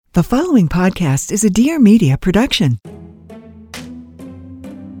The following podcast is a Dear Media production.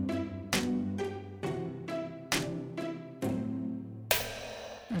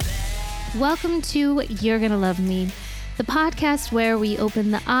 Welcome to You're Gonna Love Me, the podcast where we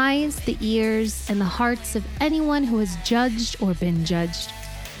open the eyes, the ears, and the hearts of anyone who has judged or been judged.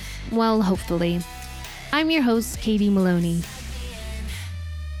 Well, hopefully. I'm your host, Katie Maloney.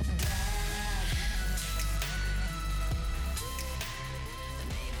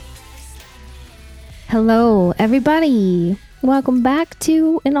 Hello, everybody. Welcome back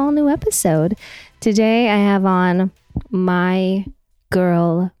to an all-new episode. Today, I have on my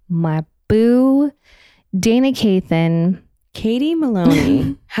girl, my boo, Dana Cathan. Katie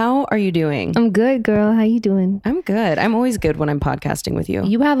Maloney, how are you doing? I'm good, girl. How you doing? I'm good. I'm always good when I'm podcasting with you.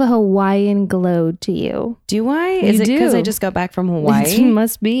 You have a Hawaiian glow to you. Do I? Is it because I just got back from Hawaii? It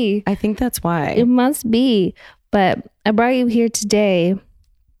must be. I think that's why. It must be. But I brought you here today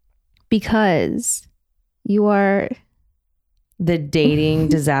because you are the dating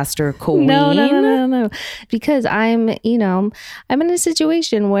disaster queen. No. Because I'm in a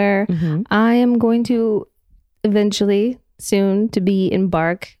situation where I am going to eventually, soon to be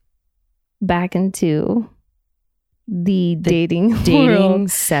embark back into the dating world.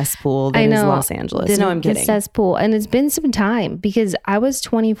 Cesspool that is Los Angeles. No, I'm kidding. The cesspool. And it's been some time because I was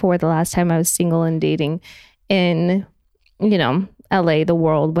 24 the last time I was single and dating in, LA, the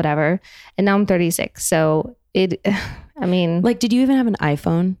world, whatever. And now I'm 36. So did you even have an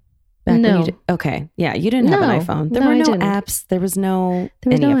iPhone? No. Okay. Yeah. You didn't have an iPhone. There were no apps. There was no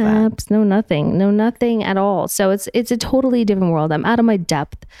apps, no nothing at all. So it's a totally different world. I'm out of my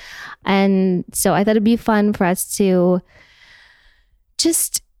depth. And so I thought it'd be fun for us to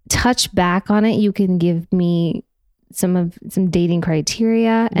just touch back on it. You can give me some dating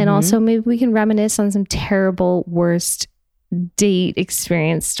criteria and also maybe we can reminisce on some terrible, worst date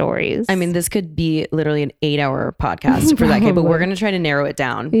experience stories. I mean, this could be literally an 8-hour podcast for that kid, but we're going to try to narrow it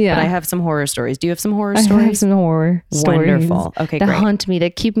down. Yeah. But I have some horror stories. Do you have some horror stories? I have some horror stories. Wonderful. Okay, that great. Haunt me,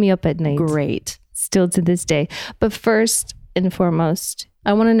 that keep me up at night. Great. Still to this day. But first and foremost,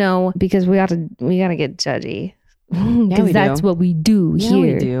 I want to know, because we gotta get judgy. Because that's what we do here.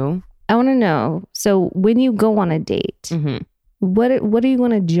 Yeah, we do. I want to know, so when you go on a date, what are you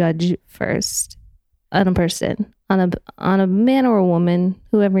going to judge first on a person? On a man or a woman,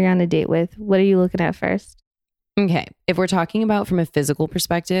 whoever you're on a date with, what are you looking at first? Okay. If we're talking about from a physical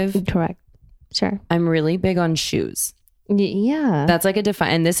perspective. Correct. Sure. I'm really big on shoes. Yeah. That's like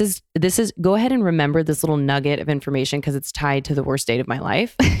and this is, go ahead and remember this little nugget of information because it's tied to the worst date of my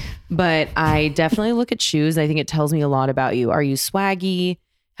life. But I definitely look at shoes. I think it tells me a lot about you. Are you swaggy?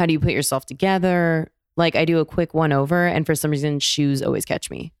 How do you put yourself together? Like I do a quick one over and for some reason shoes always catch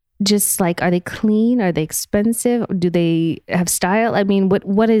me. Just like, are they clean? Are they expensive? Do they have style? I mean,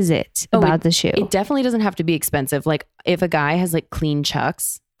 what is it about the shoe? It definitely doesn't have to be expensive. Like if a guy has like clean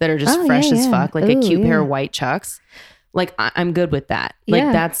Chucks that are just fresh as fuck, like a cute pair of white Chucks, like I'm good with that.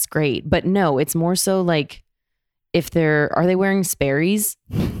 Like that's great. But no, it's more so like are they wearing Sperry's?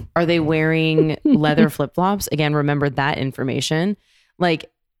 Are they wearing leather flip-flops? Again, remember that information. Like,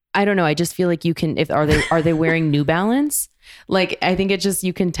 I don't know. I just feel like you can, are they wearing New Balance? Like, I think it just,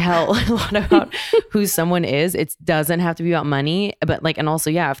 you can tell a lot about who someone is. It doesn't have to be about money, but like, and also,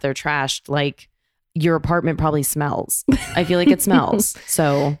 if they're trashed, like your apartment probably smells. I feel like it smells.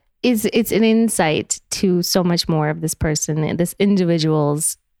 So it's an insight to so much more of this person and this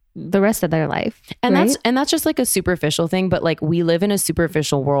individual's, the rest of their life. And that's just like a superficial thing, but like we live in a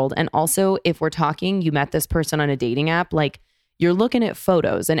superficial world. And also if we're talking, you met this person on a dating app, like you're looking at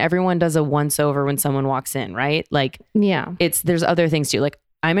photos and everyone does a once over when someone walks in, right? Like, there's other things too. Like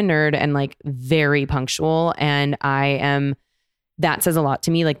I'm a nerd and like very punctual and that says a lot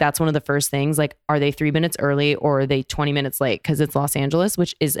to me. Like that's one of the first things, like, are they 3 minutes early or are they 20 minutes late? Cause it's Los Angeles,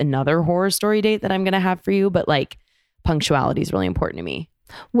 which is another horror story date that I'm going to have for you. But like punctuality is really important to me.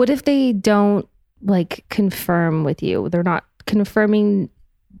 What if they don't like confirm with you? They're not confirming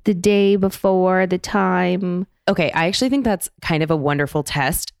the day before, the time. Okay, I actually think that's kind of a wonderful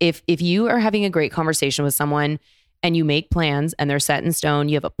test. If you are having a great conversation with someone and you make plans and they're set in stone,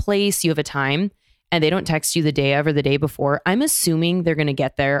 you have a place, you have a time, and they don't text you the day of or the day before, I'm assuming they're going to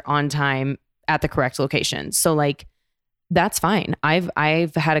get there on time at the correct location. So like, that's fine. I've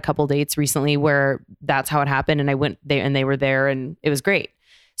had a couple dates recently where that's how it happened and I went there and they were there and it was great.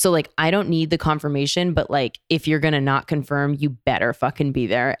 So like, I don't need the confirmation, but like, if you're going to not confirm, you better fucking be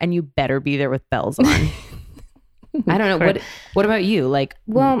there and you better be there with bells on. I don't know. What about you? Like,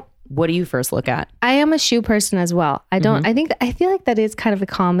 well, what do you first look at? I am a shoe person as well. I feel like that is kind of a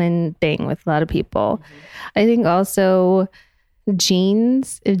common thing with a lot of people. I think also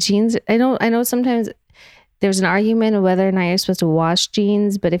jeans, I know sometimes there's an argument of whether or not you're supposed to wash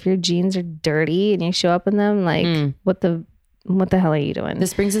jeans, but if your jeans are dirty and you show up in them, like what the hell are you doing?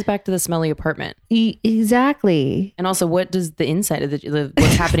 This brings us back to the smelly apartment. Exactly. And also, what does the inside of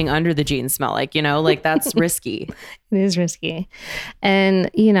what's happening under the jeans smell like? You know, like that's risky. It is risky.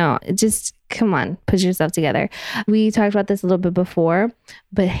 And, you know, just come on, put yourself together. We talked about this a little bit before,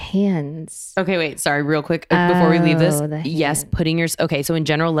 but hands. Okay, wait, sorry, real quick before we leave this. the Yes, hands. Okay, so in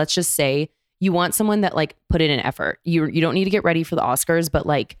general, let's just say you want someone that like put in an effort. You don't need to get ready for the Oscars, but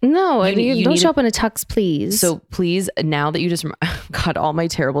like No, you don't need show up in a tux, please. So please, now that you just God, all my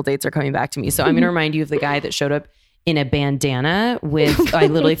terrible dates are coming back to me. So I'm going to remind you of the guy that showed up in a bandana with. I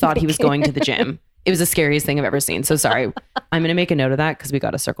literally thought he was going to the gym. It was the scariest thing I've ever seen. So sorry. I'm going to make a note of that because we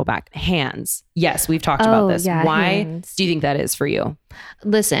got to circle back. Hands. Yes, we've talked about this. Yeah, Why hands. do you think that is for you?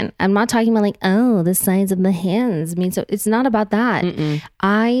 Listen, I'm not talking about like, oh, the size of the hands. I mean, so it's not about that.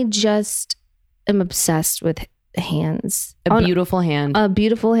 I just am obsessed with hands. A beautiful hand. A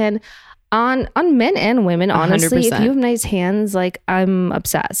beautiful hand on men and women. Honestly, 100%. if you have nice hands, like I'm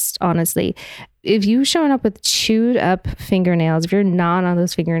obsessed. Honestly, if you showing up with chewed up fingernails, if you're not on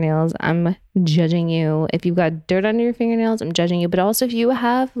those fingernails, I'm judging you. If you've got dirt under your fingernails, I'm judging you. But also, if you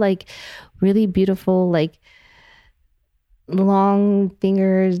have like really beautiful, like long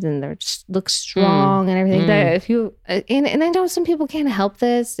fingers and they look strong and everything, that if you and I know some people can't help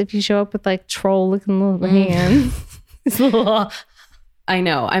this, if you show up with like troll looking little hands. It's a little I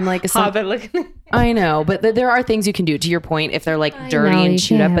know. I'm like hobbit looking. I know, but there are things you can do. To your point, if they're like dirty know, and you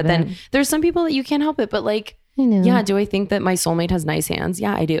chewed up, can't but have then there's some people that you can't help it. But like, I know. yeah, do I think that my soulmate has nice hands?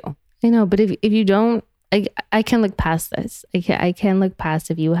 Yeah, I do. I know, but if you don't, I can look past this. I can look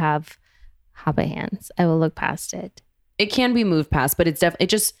past if you have hobbit hands. I will look past it. It can be moved past, but it's definitely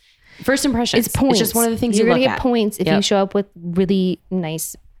just first impressions. It's points. It's just one of the things you're you gonna look get at. points if you show up with really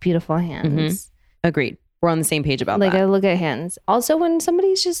nice, beautiful hands. Agreed. We're on the same page about Like that. I look at hands. Also, when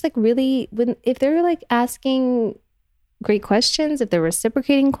somebody's just like really, if they're like asking great questions, if they're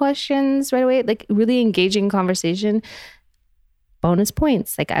reciprocating questions right away, like really engaging conversation, bonus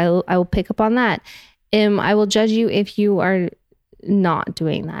points. Like I will pick up on that. I will judge you if you are not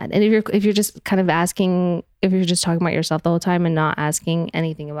doing that, and if you're just kind of asking, if you're just talking about yourself the whole time and not asking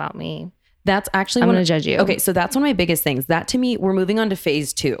anything about me. That's actually I'm going to judge you. Okay, so that's one of my biggest things. That to me, we're moving on to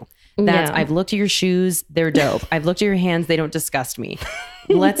phase 2. That's Yeah. I've looked at your shoes, they're dope. I've looked at your hands, they don't disgust me.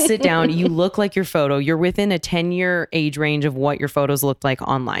 Let's sit down. You look like your photo. You're within a 10-year age range of what your photos looked like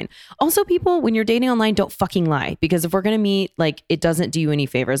online. Also, people, when you're dating online, don't fucking lie, because if we're going to meet, like, it doesn't do you any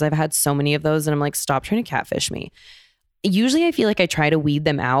favors. I've had so many of those and I'm like, stop trying to catfish me. Usually I feel like I try to weed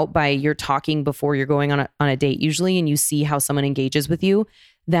them out by you're talking before you're going on a date usually, and you see how someone engages with you.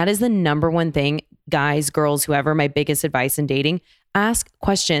 That is the number one thing, guys, girls, whoever, my biggest advice in dating. Ask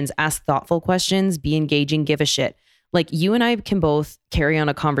questions, ask thoughtful questions, be engaging, give a shit. Like you and I can both carry on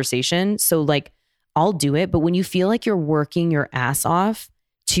a conversation. So like I'll do it. But when you feel like you're working your ass off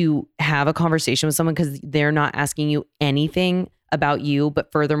to have a conversation with someone because they're not asking you anything about you,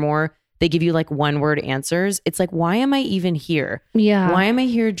 but furthermore, they give you like 1-word answers. It's like, why am I even here? Yeah. Why am I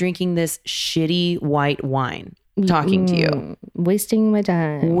here drinking this shitty white wine? Talking to you. Wasting my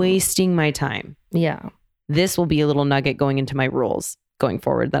time. Wasting my time. Yeah. This will be a little nugget going into my rules going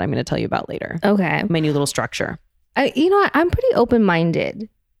forward that I'm going to tell you about later. Okay. My new little structure. You know what? I'm pretty open-minded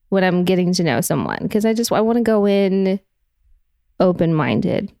when I'm getting to know someone, because I want to go in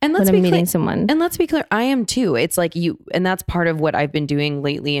open-minded And when let's I'm be meeting clear, someone. And let's be clear, I am too. It's like you, and that's part of what I've been doing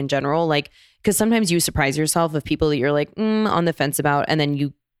lately in general. Like, because sometimes you surprise yourself with people that you're like on the fence about, and then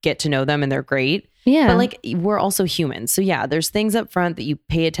you get to know them and they're great. Yeah. But like, we're also humans. So yeah, there's things up front that you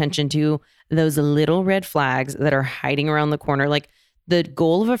pay attention to, those little red flags that are hiding around the corner. Like the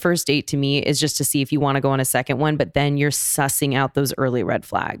goal of a first date to me is just to see if you want to go on a second one, but then you're sussing out those early red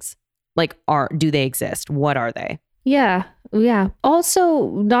flags. Like, do they exist? What are they? Yeah. Yeah. Also,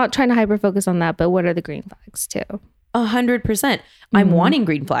 not trying to hyper focus on that, but what are the green flags too? 100%. I'm wanting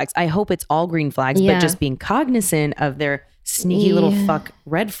green flags. I hope it's all green flags, Yeah. but just being cognizant of their sneaky little fuck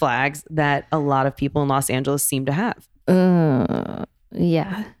red flags that a lot of people in Los Angeles seem to have.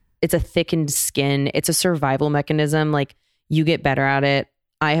 Yeah. It's a thickened skin. It's a survival mechanism. Like, you get better at it.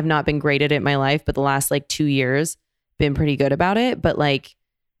 I have not been great at it in my life, but the last like 2 years been pretty good about it. But like,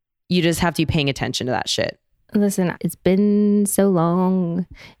 you just have to be paying attention to that shit. Listen, it's been so long.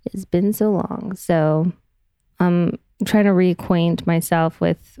 It's been so long. So I'm trying to reacquaint myself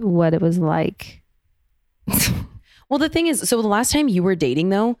with what it was like. Well, the thing is, so the last time you were dating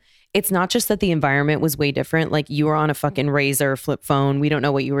though, it's not just that the environment was way different. Like, you were on a fucking Razr flip phone. We don't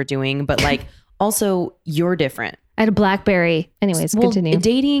know what you were doing, but like also you're different. I had a BlackBerry. Anyways, continue.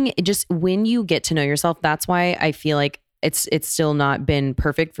 Dating, just when you get to know yourself, that's why I feel like it's still not been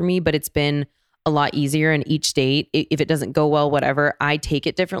perfect for me, but it's been a lot easier. And each date, if it doesn't go well, whatever, I take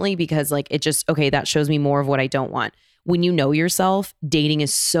it differently because like it just, okay, that shows me more of what I don't want. When you know yourself, dating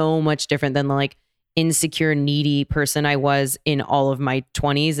is so much different than the like insecure, needy person I was in all of my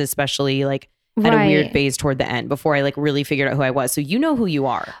 20s, especially like at a weird phase toward the end before I like really figured out who I was. So you know who you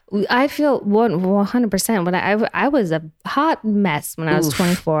are. I feel 100%. When I was a hot mess when I was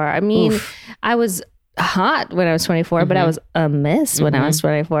 24. I mean, I was hot when I was 24, but I was a mess when I was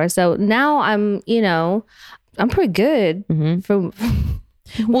 24. So now I'm pretty good from.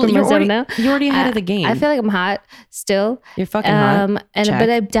 Well, you're already ahead of the game. I feel like I'm hot still. You're fucking hot. But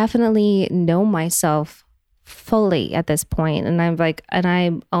I definitely know myself fully at this point, and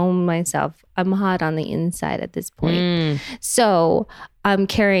I own myself. I'm hot on the inside at this point. So I'm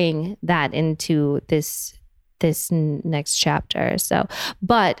carrying that into this next chapter. So,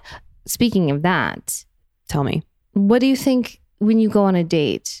 but speaking of that, tell me, what do you think when you go on a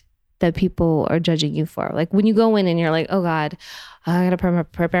date that people are judging you for? Like when you go in and you're like, oh God, I gotta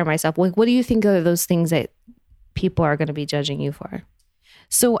prepare myself. Like, what do you think are those things that people are going to be judging you for?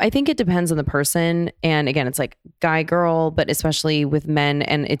 So I think it depends on the person. And again, it's like guy, girl, but especially with men,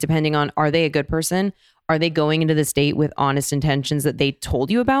 and it depending on, are they a good person? Are they going into this date with honest intentions that they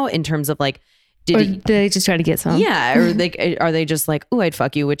told you about in terms of like, did they just try to get some? Yeah. Or like, are they just like, oh, I'd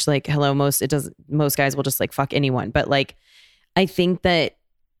fuck you, which like, hello, most guys will just like fuck anyone. But like, I think that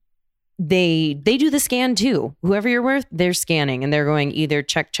they do the scan too. Whoever you're with, they're scanning and they're going either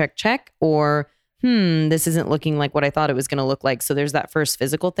check, or this isn't looking like what I thought it was going to look like. So there's that first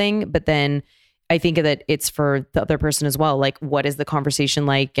physical thing. But then I think that it's for the other person as well. Like, what is the conversation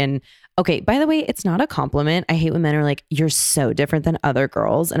like? And okay, by the way, it's not a compliment. I hate when men are like, you're so different than other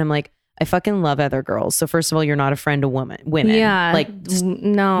girls. And I'm like, I fucking love other girls. So first of all, you're not a friend of women. Yeah. Like,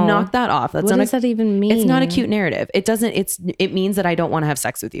 no. Knock that off. What does that even mean? It's not a cute narrative. It means that I don't want to have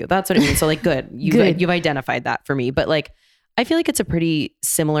sex with you. That's what it means. So like, good. You've identified that for me. But like, I feel like it's a pretty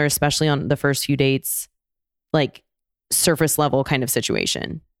similar, especially on the first few dates, like surface level kind of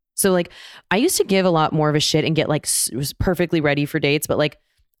situation. So like, I used to give a lot more of a shit and get like perfectly ready for dates, but like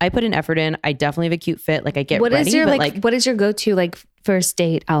I put an effort in. I definitely have a cute fit. Like I get ready. What is your go-to like first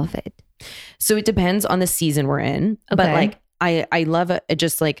date outfit? So it depends on the season we're in, but like I love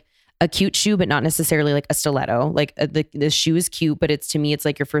just like a cute shoe, but not necessarily like a stiletto. Like the shoe is cute, but to me, it's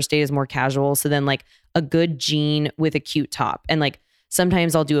like your first date is more casual. So then like a good jean with a cute top. And like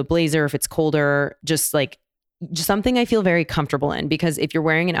sometimes I'll do a blazer if it's colder, just something I feel very comfortable in, because if you're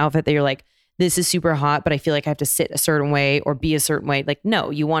wearing an outfit that you're like, this is super hot, but I feel like I have to sit a certain way or be a certain way. Like, no,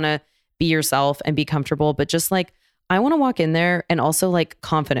 you want to be yourself and be comfortable, but just like, I want to walk in there. And also like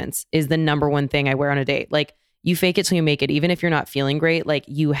confidence is the number one thing I wear on a date. Like you fake it till you make it. Even if you're not feeling great, like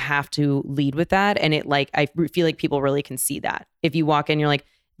you have to lead with that. And it like, I feel like people really can see that. If you walk in, you're like,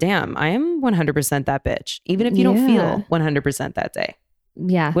 damn, I am 100% that bitch. Even if you don't feel 100% that day.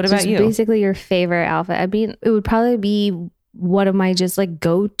 Yeah. What about you? Basically your favorite outfit. I mean, it would probably be one of my just like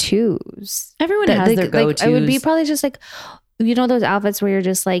go-tos. Everyone has their go-tos. Like, it would be probably just like, those outfits where you're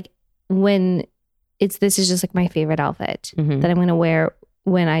just like, this is just like my favorite outfit that I'm going to wear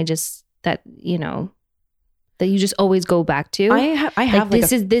when that you just always go back to. I have like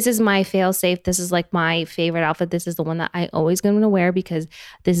this is my fail safe. This is like my favorite outfit. This is the one that I always going to wear because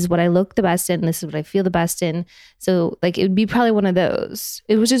this is what I look the best in. This is what I feel the best in. So like it would be probably one of those.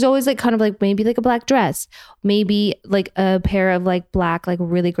 It was just always like kind of like maybe like a black dress, maybe like a pair of like black, like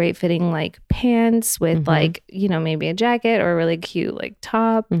really great fitting like pants with like, maybe a jacket or a really cute like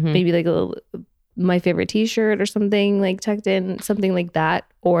top, maybe like my favorite t-shirt or something like tucked in, something like that.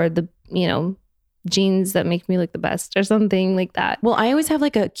 Or the, jeans that make me look the best or something like that. Well, I always have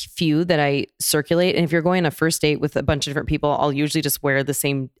like a few that I circulate. And if you're going on a first date with a bunch of different people, I'll usually just wear the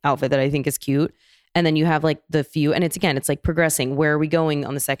same outfit that I think is cute. And then you have like the few, and it's like progressing. Where are we going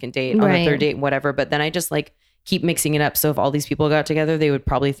on the second date, on the third date, whatever. But then I just like keep mixing it up. So if all these people got together, they would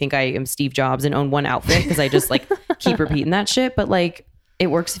probably think I am Steve Jobs and own one outfit because I just like keep repeating that shit. But like it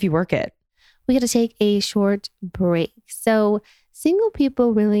works if you work it. We got to take a short break. So single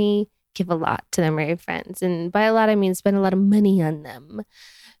people really give a lot to their married friends. And by a lot, I mean spend a lot of money on them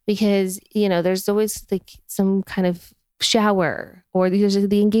because, there's always like some kind of shower or there's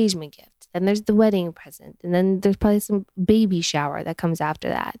the engagement gift. Then there's the wedding present. And then there's probably some baby shower that comes after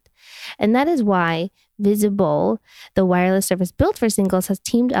that. And that is why Visible, the wireless service built for singles, has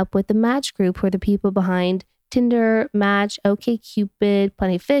teamed up with the Match Group, who are the people behind Tinder, Match, OkCupid,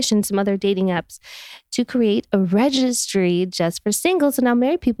 Plenty of Fish, and some other dating apps to create a registry just for singles. So now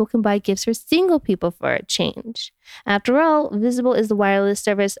married people can buy gifts for single people for a change. After all, Visible is the wireless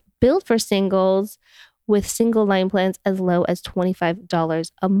service built for singles with single line plans as low as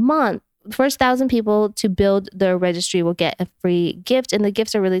 $25 a month. The first 1,000 people to build the registry will get a free gift, and the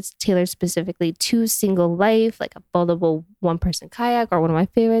gifts are really tailored specifically to single life, like a foldable one-person kayak, or one of my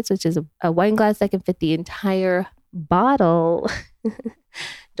favorites, which is a wine glass that can fit the entire bottle.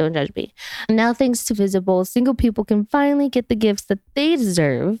 Don't judge me. Now, thanks to Visible, single people can finally get the gifts that they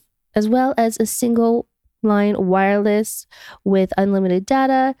deserve, as well as a single line wireless with unlimited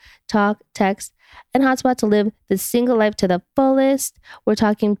data, talk, text, and hotspot to live the single life to the fullest. We're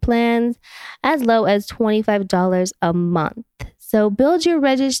talking plans as low as $25 a month. So build your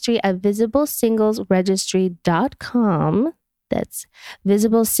registry at visiblesinglesregistry.com. That's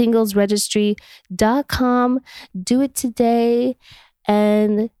visiblesinglesregistry.com. Do it today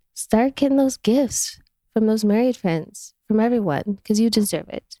and start getting those gifts from those married friends, from everyone, because you deserve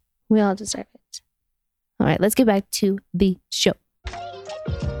it. We all deserve it. All right, let's get back to the show.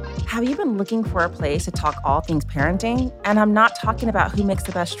 Have you been looking for a place to talk all things parenting? And I'm not talking about who makes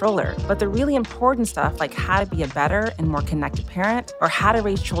the best stroller, but the really important stuff like how to be a better and more connected parent or how to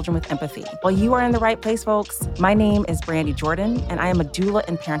raise children with empathy. Well, you are in the right place, folks. My name is Brandy Jordan, and I am a doula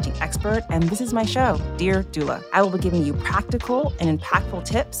and parenting expert, and this is my show, Dear Doula. I will be giving you practical and impactful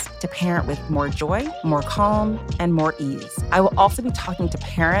tips to parent with more joy, more calm, and more ease. I will also be talking to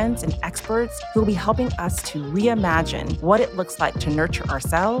parents and experts who will be helping us to reimagine what it looks like to nurture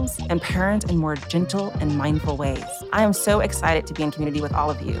ourselves and parent in more gentle and mindful ways. I am so excited to be in community with all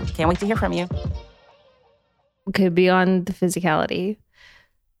of you. Can't wait to hear from you. Okay, beyond the physicality,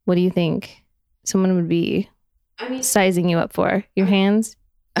 what do you think someone would be sizing you up for? Your hands?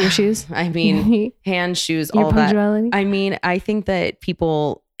 Your shoes? I mean, hands, shoes, your all that. punctuality? I mean, I think that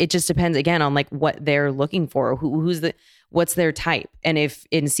people, it just depends again on like what they're looking for. What's their type? And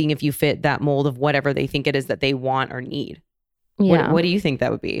seeing if you fit that mold of whatever they think it is that they want or need. Yeah. What do you think that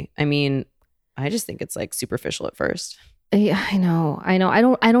would be? I mean, I just think it's like superficial at first. Yeah, I know. I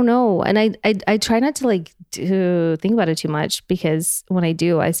don't know. And I try not to to think about it too much, because when I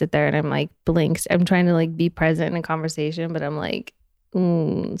do, I sit there and I'm like blinked. I'm trying to like be present in a conversation, but I'm like,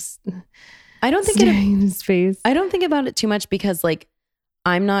 I don't think in his face. I don't think about it too much because like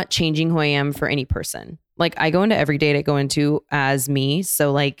I'm not changing who I am for any person. Like I go into every date I go into as me.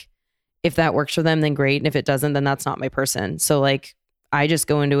 So like if that works for them, then great. And if it doesn't, then that's not my person. So like, I just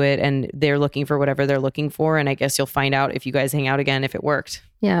go into it and they're looking for whatever they're looking for. And I guess you'll find out if you guys hang out again, if it worked.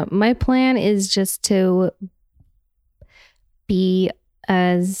 Yeah. My plan is just to be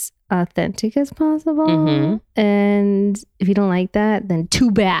as authentic as possible. Mm-hmm. And if you don't like that, then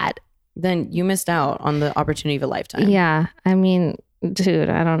too bad. Then you missed out on the opportunity of a lifetime. Yeah. I mean, dude,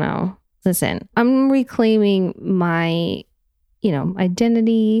 I don't know. Listen, I'm reclaiming my,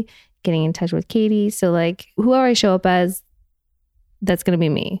 identity, getting in touch with Katie. So like whoever I show up as, that's going to be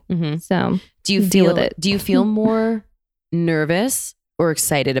me. Mm-hmm. So do you deal with it. Do you feel more nervous or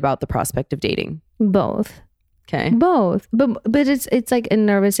excited about the prospect of dating? Both. Okay. Both. But it's like a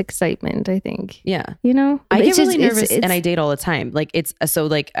nervous excitement, I think. Yeah. It's I get really just- nervous it's- and I date all the time. Like it's so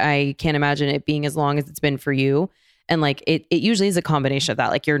like, I can't imagine it being as long as it's been for you. And like, it usually is a combination of that.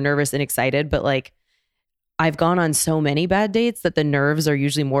 Like you're nervous and excited, but like, I've gone on so many bad dates that the nerves are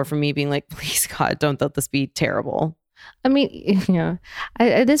usually more from me being like, please God, don't let this be terrible. I mean, yeah.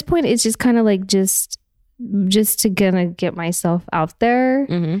 At this point, it's just kind of like just to gonna get myself out there.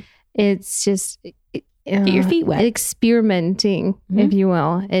 Mm-hmm. It's just Get your feet wet. experimenting, if you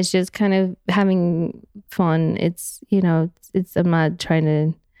will. It's just kind of having fun. It's I'm not trying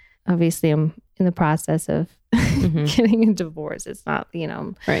to. Obviously, I'm in the process of getting a divorce. It's not,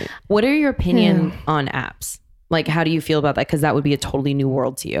 Right. What are your opinion on apps? Like, how do you feel about that? Because that would be a totally new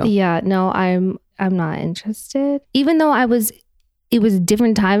world to you. Yeah, no, I'm not interested. Even though it was a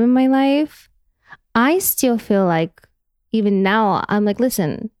different time in my life, I still feel like even now, I'm like,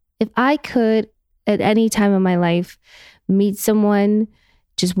 listen, if I could at any time in my life meet someone,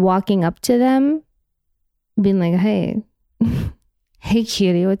 just walking up to them, being like, hey, hey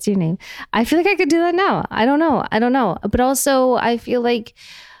cutie, what's your name? I feel like I could do that now. I don't know. But also I feel like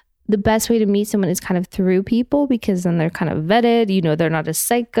the best way to meet someone is kind of through people, because then they're kind of vetted, they're not a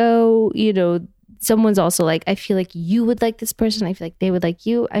psycho, someone's also like, I feel like you would like this person. I feel like they would like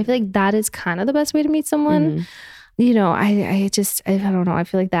you. I feel like that is kind of the best way to meet someone. I don't know. I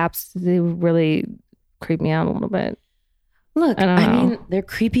feel like the apps, they really creep me out a little bit. Look, I don't know. I mean, they're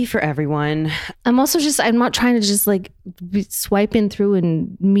creepy for everyone. I'm also I'm not trying to just like be swiping through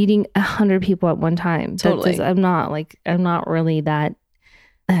and meeting 100 people at one time. Totally. I'm not really that.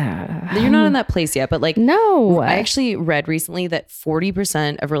 You're not in that place yet, but like, No. I actually read recently that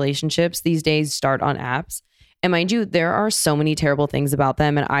 40% of relationships these days start on apps. And mind you, there are so many terrible things about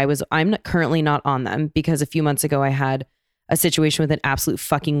them. And I'm currently not on them because a few months ago I had a situation with an absolute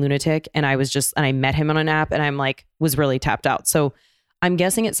fucking lunatic, and I met him on an app, and I'm like, was really tapped out. So I'm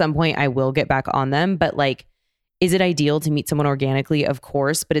guessing at some point I will get back on them, but like, is it ideal to meet someone organically? Of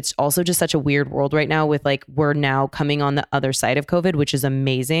course, but it's also just such a weird world right now with like, we're now coming on the other side of COVID, which is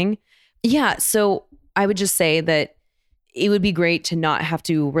amazing. Yeah. So I would just say that it would be great to not have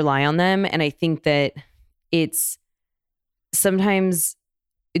to rely on them. And I think that it's sometimes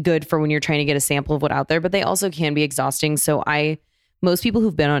good for when you're trying to get a sample of what's out there, but they also can be exhausting. So most people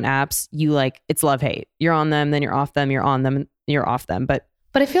who've been on apps, it's love hate. You're on them, then you're off them, you're on them, you're off them. But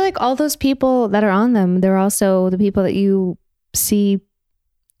I feel like all those people that are on them, they're also the people that you see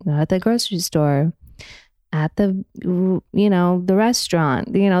at the grocery store, at the, the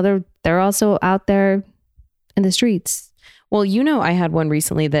restaurant, they're also out there in the streets. Well, I had one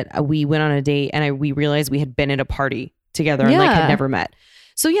recently that we went on a date and we realized we had been at a party together and like had never met.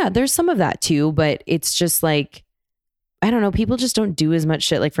 So yeah, there's some of that too, but it's just like, I don't know, people just don't do as much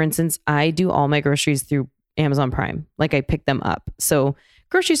shit. Like for instance, I do all my groceries through Amazon Prime. Like I pick them up. So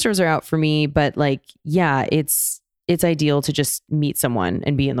grocery stores are out for me, but like, yeah, it's ideal to just meet someone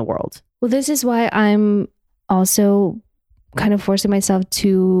and be in the world. Well, this is why I'm also kind of forcing myself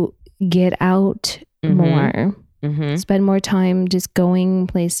to get out more, spend more time just going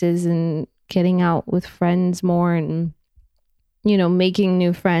places and getting out with friends more and, making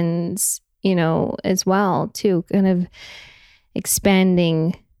new friends, as well too, kind of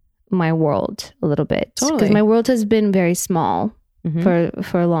expanding my world a little bit. Because my world has been very small for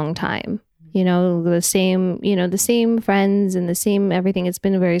a long time. The same friends and the same everything. It's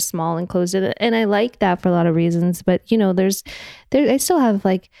been very small and closed, and I like that for a lot of reasons. But I still have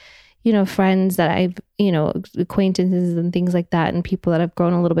like, friends that I've, acquaintances and things like that, and people that I've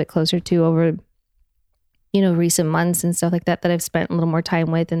grown a little bit closer to over, recent months and stuff like that I've spent a little more time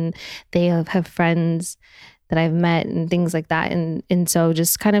with, and they have friends that I've met and things like that, and so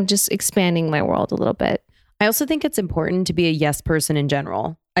just kind of just expanding my world a little bit. I also think it's important to be a yes person in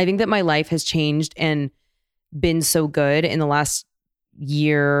general. I think that my life has changed and been so good in the last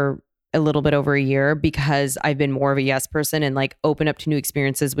year, a little bit over a year, because I've been more of a yes person and like open up to new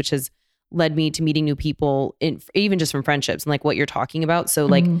experiences, which has led me to meeting new people, even just from friendships and like what you're talking about. So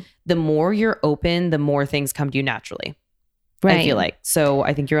like the more you're open, the more things come to you naturally. Right. I feel like. So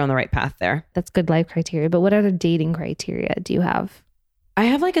I think you're on the right path there. That's good life criteria. But what other dating criteria do you have? I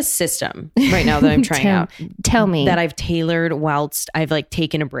have like a system right now that I'm trying out. Tell me. That I've tailored whilst I've like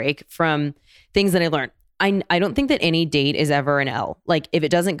taken a break from things that I learned. I don't think that any date is ever an L. Like if it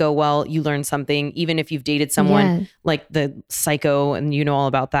doesn't go well, you learn something. Even if you've dated someone like the psycho and all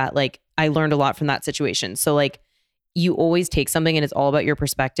about that, like I learned a lot from that situation. So like you always take something and it's all about your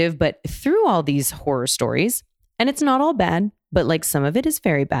perspective. But through all these horror stories, and it's not all bad, but like some of it is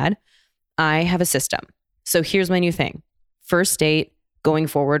very bad, I have a system. So here's my new thing. First date going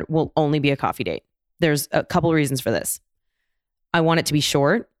forward will only be a coffee date. There's a couple of reasons for this. I want it to be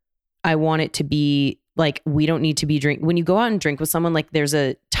short. I want it to be like, we don't need to be when you go out and drink with someone, like there's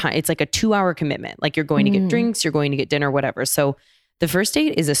a time, it's like a 2-hour commitment. Like you're going to get drinks, you're going to get dinner, whatever. So the first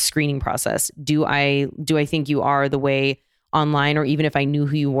date is a screening process. Do I think you are the way online, or even if I knew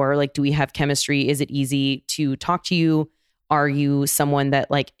who you were, like, do we have chemistry? Is it easy to talk to you? Are you someone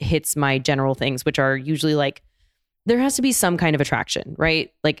that like hits my general things, which are usually like, there has to be some kind of attraction,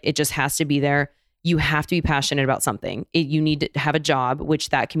 right? Like it just has to be there. You have to be passionate about something. You need to have a job, which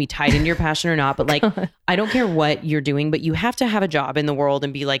that can be tied into your passion or not. But like, I don't care what you're doing, but you have to have a job in the world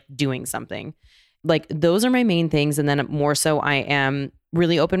and be like doing something. Like those are my main things. And then more so, I am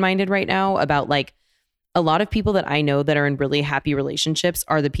really open-minded right now about like a lot of people that I know that are in really happy relationships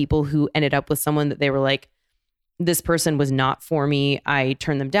are the people who ended up with someone that they were like, this person was not for me. I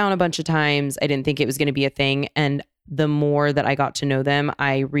turned them down a bunch of times. I didn't think it was going to be a thing. And the more that I got to know them,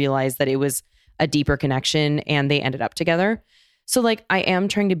 I realized that it was a deeper connection and they ended up together. So like, I am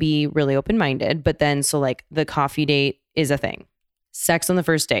trying to be really open-minded, but then, so like the coffee date is a thing. Sex on the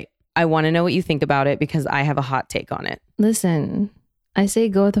first date. I want to know what you think about it because I have a hot take on it. Listen, I say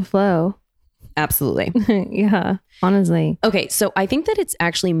go with the flow. Absolutely. Yeah, honestly. Okay. So I think that it's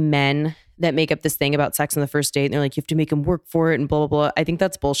actually men that make up this thing about sex on the first date. And they're like, you have to make them work for it and blah, blah, blah. I think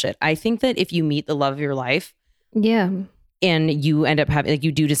that's bullshit. I think that if you meet the love of your life, yeah, and you end up having, like,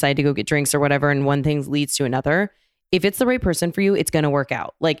 you do decide to go get drinks or whatever, and one thing leads to another, if it's the right person for you, it's going to work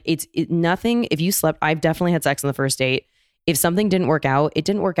out. Like nothing, if you slept, I've definitely had sex on the first date. If something didn't work out, it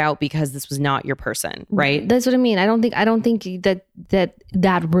didn't work out because this was not your person, right? That's what I mean. I don't think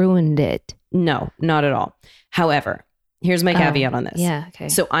that ruined it. No, not at all. However, here's my caveat on this. Yeah, okay.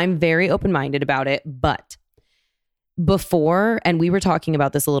 So I'm very open-minded about it, but before, and we were talking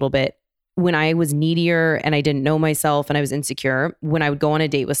about this a little bit, when I was needier and I didn't know myself and I was insecure, when I would go on a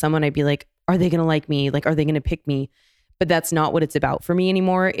date with someone, I'd be like, are they going to like me? Like, are they going to pick me? But that's not what it's about for me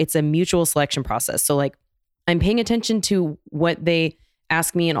anymore. It's a mutual selection process. So like, I'm paying attention to what they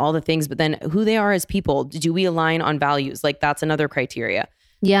ask me and all the things, but then who they are as people. Do we align on values? Like that's another criteria.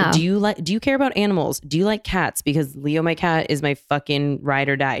 Yeah. Do you care about animals? Do you like cats? Because Leo, my cat, is my fucking ride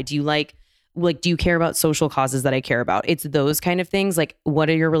or die. Do you care about social causes that I care about? It's those kind of things. Like, what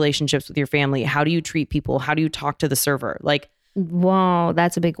are your relationships with your family? How do you treat people? How do you talk to the server? Like, wow,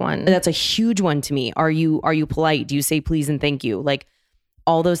 that's a big one. That's a huge one to me. Are you polite? Do you say please and thank you? Like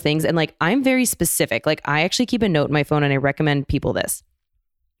all those things. And like, I'm very specific. Like I actually keep a note in my phone and I recommend people this.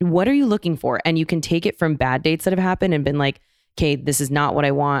 What are you looking for? And you can take it from bad dates that have happened and been like, okay, this is not what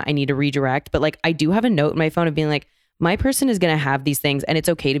I want. I need to redirect. But like, I do have a note in my phone of being like, my person is going to have these things, and it's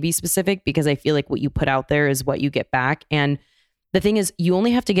okay to be specific because I feel like what you put out there is what you get back. And the thing is, you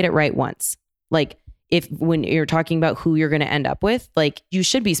only have to get it right once. Like when you're talking about who you're going to end up with, like you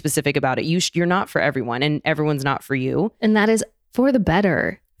should be specific about it. You're not for everyone, and everyone's not for you. And that is for the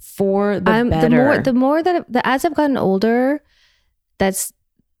better. For the better. The more that as I've gotten older, that's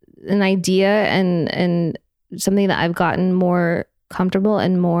an idea and something that I've gotten more comfortable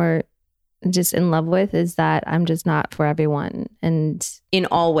and more just in love with is that I'm just not for everyone. And in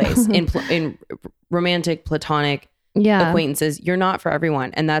all ways, in romantic, platonic acquaintances, you're not for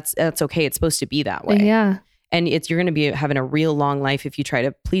everyone. And that's okay. It's supposed to be that way. Yeah. And you're going to be having a real long life if you try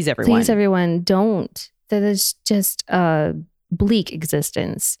to please everyone. Please everyone. Don't. That is just a bleak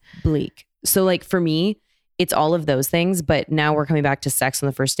existence. Bleak. So like for me, it's all of those things. But now we're coming back to sex on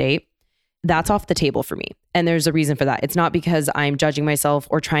the first date. That's off the table for me. And there's a reason for that. It's not because I'm judging myself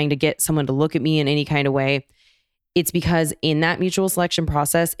or trying to get someone to look at me in any kind of way. It's because in that mutual selection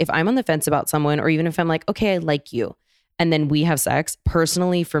process, if I'm on the fence about someone, or even if I'm like, okay, I like you, and then we have sex,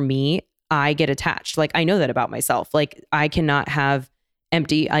 personally for me, I get attached. Like I know that about myself. Like I cannot have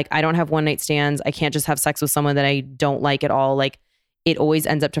empty, like I don't have one night stands. I can't just have sex with someone that I don't like at all. Like it always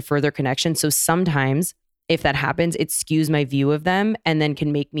ends up to further connection. So sometimes if that happens, it skews my view of them and then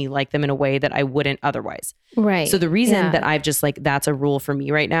can make me like them in a way that I wouldn't otherwise. Right. So the reason that I've just like, that's a rule for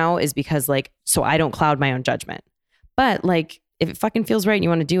me right now is because like, so I don't cloud my own judgment. But like, if it fucking feels right and you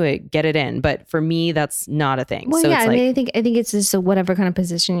want to do it, get it in. But for me, that's not a thing. Well, so yeah, it's I think it's just whatever kind of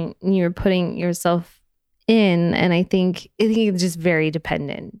position you're putting yourself in. And I think it's just very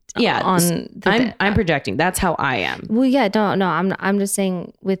dependent. Yeah. On I'm projecting. That's how I am. Well, yeah, no, I'm just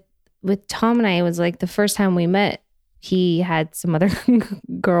saying with Tom and I, it was like the first time we met, he had some other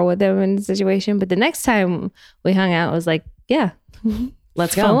girl with him in the situation. But the next time we hung out, it was like, yeah,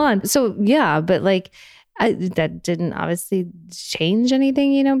 let's go. Full on. So yeah, but like that didn't obviously change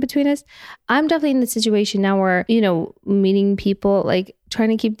anything, between us. I'm definitely in the situation now where, meeting people, like trying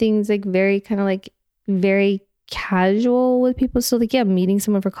to keep things like very kind of like very casual with people. So like, yeah, meeting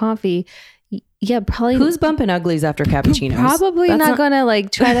someone for coffee. Yeah, probably. Who's bumping uglies after cappuccinos? Probably not gonna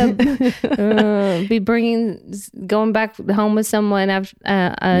like try to be going back home with someone after.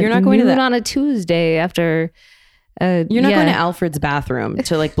 You're not going to that on a Tuesday after. You're not going to Alfred's bathroom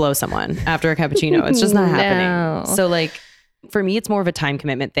to like blow someone after a cappuccino. It's just not happening. So like, for me, it's more of a time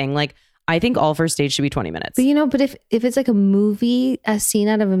commitment thing. Like, I think all first dates should be 20 minutes. But but if it's like a scene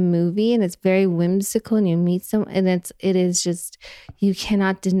out of a movie and it's very whimsical and you meet someone and it is just, you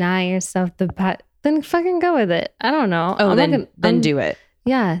cannot deny yourself then fucking go with it. I don't know. Oh, then do it.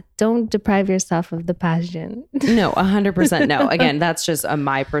 Yeah. Don't deprive yourself of the passion. No, 100% no. Again, that's just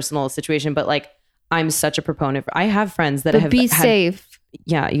my personal situation. But like, I'm such a proponent. I have friends that have safe.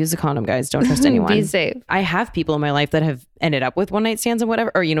 Yeah, use a condom, guys. Don't trust anyone. Be safe. I have people in my life that have ended up with one night stands and whatever,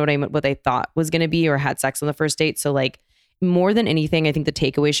 or what they thought was going to be, or had sex on the first date. So like, more than anything, I think the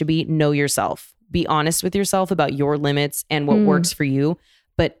takeaway should be know yourself. Be honest with yourself about your limits and what works for you.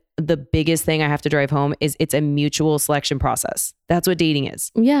 But the biggest thing I have to drive home is it's a mutual selection process. That's what dating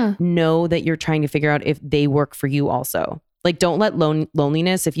is. Yeah. Know that you're trying to figure out if they work for you also. Like, don't let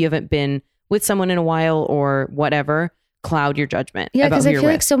loneliness, if you haven't been with someone in a while or whatever, cloud your judgment. Yeah, because I feel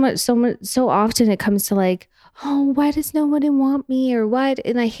like so often it comes to like, oh, why does nobody want me, or what?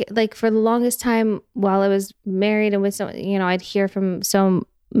 And I like for the longest time while I was married and with someone, I'd hear from so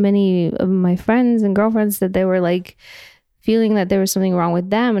many of my friends and girlfriends that they were like feeling that there was something wrong with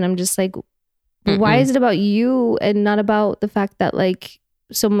them, and I'm just like, But why is it about you and not about the fact that like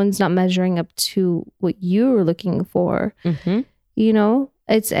someone's not measuring up to what you're looking for? You know,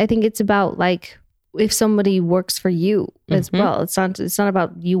 I think it's about like if somebody works for you as well. It's not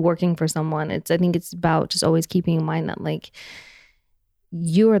about you working for someone. I think it's about just always keeping in mind that like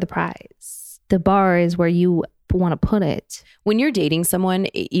you are the prize. The bar is where you want to put it. When you're dating someone,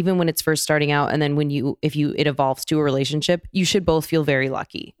 even when it's first starting out, and then if it evolves to a relationship, you should both feel very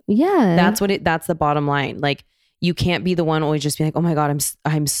lucky. Yeah. That's the bottom line. Like you can't be the one always just being like, oh my God,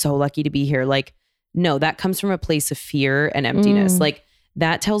 I'm so lucky to be here. Like, no, that comes from a place of fear and emptiness. Like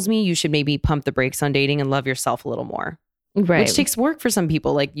that tells me you should maybe pump the brakes on dating and love yourself a little more. Right. Which takes work for some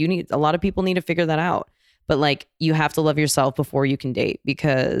people. Like a lot of people need to figure that out. But like you have to love yourself before you can date,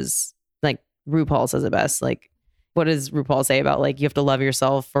 because like RuPaul says it best. Like, what does RuPaul say about like you have to love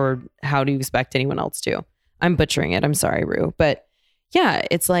yourself, or how do you expect anyone else to? I'm butchering it. I'm sorry, Ru. But yeah,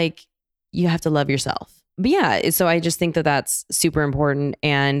 it's like you have to love yourself. But yeah, so I just think that that's super important,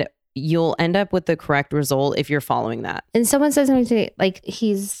 and you'll end up with the correct result if you're following that. And someone says something to me like,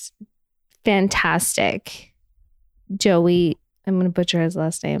 he's fantastic. Joey, I'm going to butcher his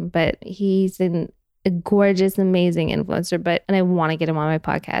last name, but he's a gorgeous, amazing influencer, and I want to get him on my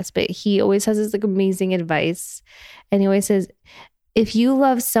podcast, but he always has this like amazing advice. And he always says, if you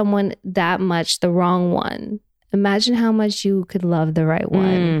love someone that much, the wrong one, imagine how much you could love the right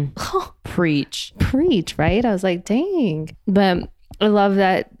one. Preach. Right? I was like, dang. But I love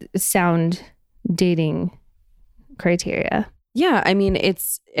that sound dating criteria. Yeah, I mean,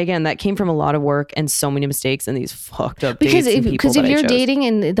 it's, again, that came from a lot of work and so many mistakes and these fucked up dates. Because if you're dating,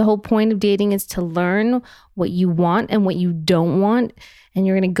 and the whole point of dating is to learn what you want and what you don't want, and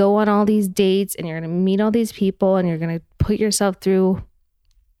you're going to go on all these dates and you're going to meet all these people and you're going to put yourself through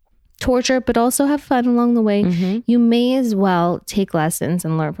torture, but also have fun along the way, you may as well take lessons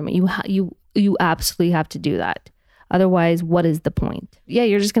and learn from it. You absolutely have to do that. Otherwise, what is the point? Yeah,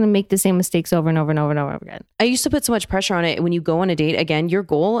 you're just going to make the same mistakes over and over and over and over again. I used to put so much pressure on it. When you go on a date, again, your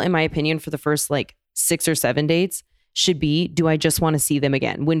goal, in my opinion, for the first like 6 or 7 dates should be, do I just want to see them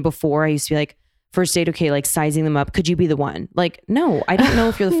again? When before I used to be like, first date, okay, like sizing them up. Could you be the one? Like, no, I don't know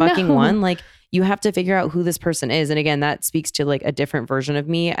if you're the fucking one. Like, you have to figure out who this person is. And again, that speaks to like a different version of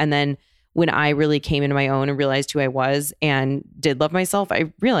me. And then when I really came into my own and realized who I was and did love myself,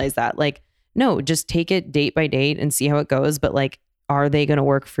 I realized that like, no, just take it date by date and see how it goes. But like, are they going to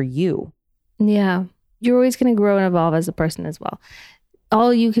work for you? Yeah. You're always going to grow and evolve as a person as well.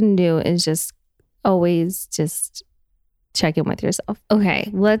 All you can do is just always just check in with yourself. Okay,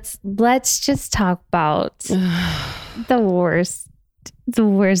 let's just talk about the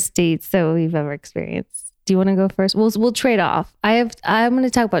worst dates that we've ever experienced. Do you want to go first? We'll trade off. I'm going to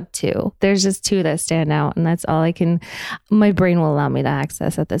talk about 2. There's just 2 that stand out, and that's all my brain will allow me to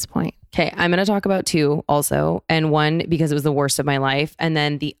access at this point. Okay, I'm going to talk about 2 also. And one, because it was the worst of my life. And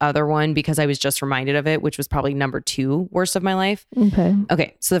then the other one, because I was just reminded of it, which was probably number 2 worst of my life.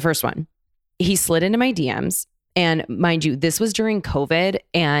 Okay, so the first one, he slid into my DMs. And mind you, this was during COVID,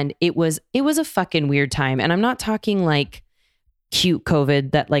 and it was a fucking weird time. And I'm not talking like cute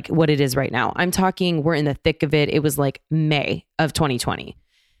COVID that like what it is right now. I'm talking, we're in the thick of it. It was like May of 2020.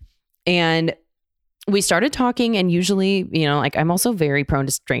 And we started talking, and usually, you know, like I'm also very prone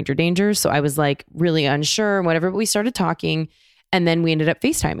to stranger danger. So I was like really unsure and whatever, but we started talking, and then we ended up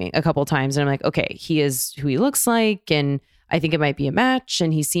FaceTiming a couple of times. And I'm like, okay, he is who he looks like. And I think it might be a match,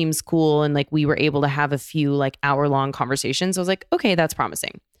 and he seems cool. And like, we were able to have a few like hour-long conversations. I was like, okay, that's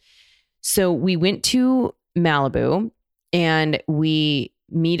promising. So we went to Malibu, and we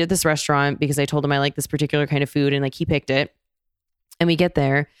meet at this restaurant because I told him I like this particular kind of food, and like he picked it. And we get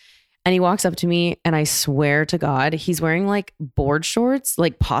there, and he walks up to me, and I swear to God, he's wearing like board shorts,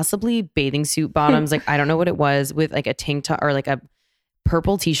 like possibly bathing suit bottoms. Like, I don't know what it was, with like a tank top or like a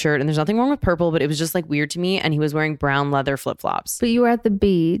purple t-shirt. And there's nothing wrong with purple, but it was just like weird to me. And he was wearing brown leather flip-flops. But you were at the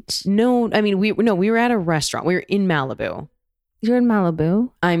beach. No, I mean, we were at a restaurant. We were in Malibu. You're in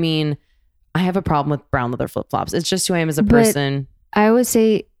Malibu? I mean, I have a problem with brown leather flip-flops. It's just who I am as a person. I would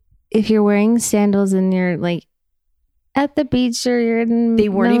say if you're wearing sandals and you're like at the beach, or you're in... They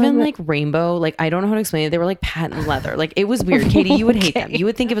weren't even like rainbow. Like, I don't know how to explain it. They were like patent leather. Like, it was weird. Katie, you would hate them. You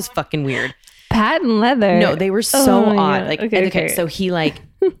would think it was fucking weird. Patent leather? No, they were so odd. God. Like, okay. So he like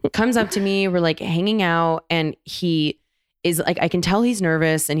comes up to me. We're like hanging out, and he is like, I can tell he's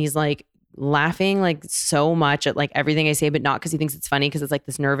nervous, and he's like laughing like so much at like everything I say, but not because he thinks it's funny, because it's like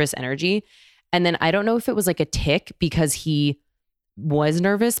this nervous energy. And then I don't know if it was like a tick because he was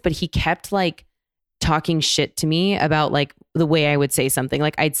nervous, but he kept like talking shit to me about like the way I would say something.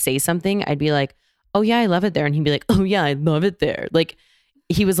 Like, I'd say something, I'd be like, oh yeah, I love it there. And he'd be like, oh yeah, I love it there. Like,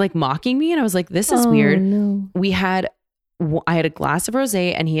 he was like mocking me. And I was like, this is weird. No. I had a glass of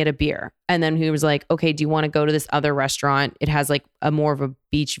rosé and he had a beer. And then he was like, okay, do you want to go to this other restaurant? It has like a more of a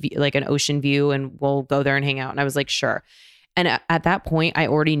beach view, like an ocean view, and we'll go there and hang out. And I was like, sure. And at that point, I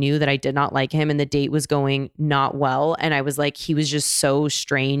already knew that I did not like him and the date was going not well. And I was like, he was just so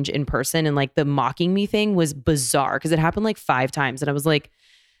strange in person. And like the mocking me thing was bizarre because it happened like 5 times. And I was like,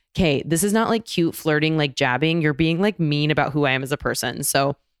 okay, this is not like cute flirting, like jabbing. You're being like mean about who I am as a person.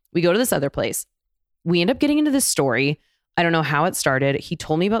 So we go to this other place. We end up getting into this story. I don't know how it started. He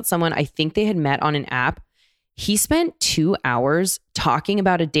told me about someone, I think they had met on an app. He spent 2 hours talking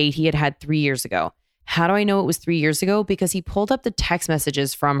about a date he had had 3 years ago. How do I know it was 3 years ago? Because he pulled up the text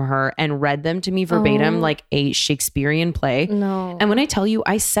messages from her and read them to me verbatim, like a Shakespearean play. No. And when I tell you,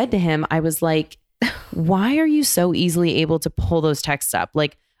 I said to him, I was like, why are you so easily able to pull those texts up?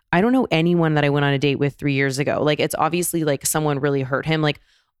 Like, I don't know anyone that I went on a date with 3 years ago. Like, it's obviously like someone really hurt him. Like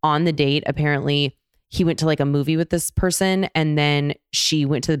on the date, apparently he went to like a movie with this person and then she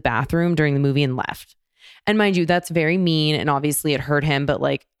went to the bathroom during the movie and left. And mind you, that's very mean. And obviously it hurt him. But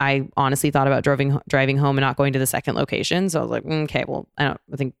like, I honestly thought about driving home and not going to the second location. So I was like, okay, well, I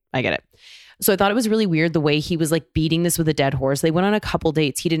think I get it. So I thought it was really weird the way he was like beating this with a dead horse. They went on a couple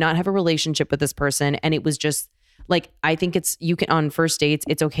dates. He did not have a relationship with this person. And it was just like, I think you can, on first dates,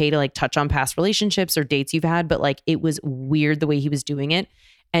 it's okay to like touch on past relationships or dates you've had. But like, it was weird the way he was doing it.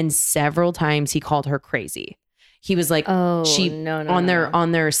 And several times he called her crazy. He was like, on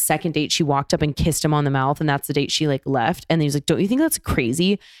their second date, she walked up and kissed him on the mouth. And that's the date she like left. And he was like, don't you think that's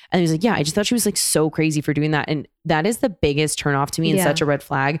crazy? And he was like, yeah, I just thought she was like so crazy for doing that. And that is the biggest turnoff to me and such a red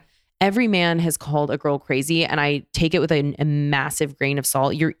flag. Every man has called a girl crazy. And I take it with a massive grain of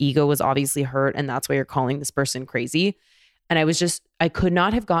salt. Your ego was obviously hurt. And that's why you're calling this person crazy. And I could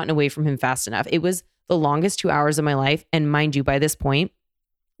not have gotten away from him fast enough. It was the longest 2 hours of my life. And mind you, by this point,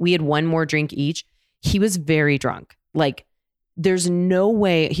 we had one more drink each. He was very drunk. Like, there's no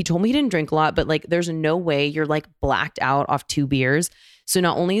way. He told me he didn't drink a lot, but like, there's no way you're like blacked out off 2 beers. So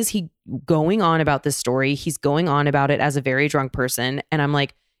not only is he going on about this story, he's going on about it as a very drunk person. And I'm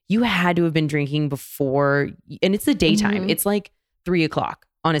like, you had to have been drinking before. And it's the daytime. It's like 3:00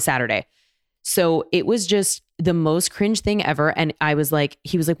 on a Saturday. So it was just the most cringe thing ever. And I was like,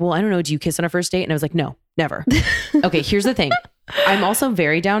 he was like, well, I don't know. Do you kiss on a first date? And I was like, no, never. Okay, here's the thing. I'm also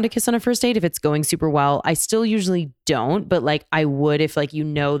very down to kiss on a first date if it's going super well. I still usually don't, but like I would if like you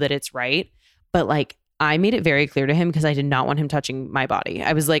know that it's right. But like I made it very clear to him because I did not want him touching my body.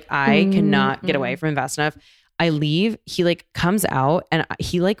 I was like, I cannot get away from him fast enough. I leave. He like comes out and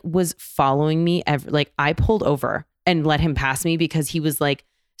he like was following me. Like I pulled over and let him pass me because he was like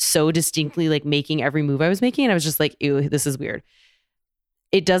so distinctly like making every move I was making. And I was just like, ew, this is weird.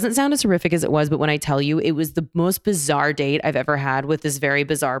 It doesn't sound as horrific as it was, but when I tell you, it was the most bizarre date I've ever had with this very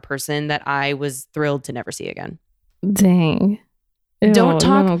bizarre person that I was thrilled to never see again. Dang. Ew,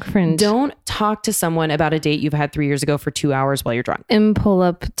 don't cringe. talk to someone about a date you've had 3 years ago for 2 hours while you're drunk. And pull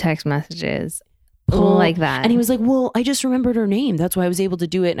up text messages like that. And he was like, well, I just remembered her name. That's why I was able to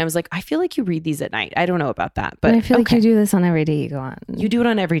do it. And I was like, I feel like you read these at night. I don't know about that, but I feel like you do this on every date you go on. You do it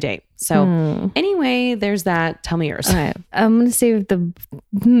on every date. So anyway, there's that. Tell me yours. All right. I'm going to save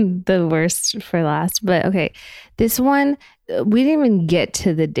the worst for last, but okay. This one, we didn't even get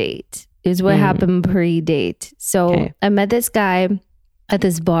to the date. Is what happened pre-date. So I met this guy at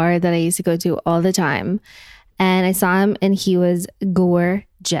this bar that I used to go to all the time. And I saw him and he was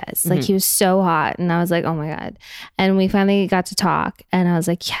gorgeous. Like he was so hot. And I was like, oh my God. And we finally got to talk. And I was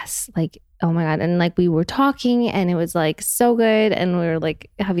like, yes, like, oh my God. And like we were talking and it was like so good. And we were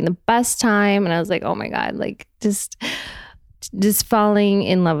like having the best time. And I was like, oh my God, like just falling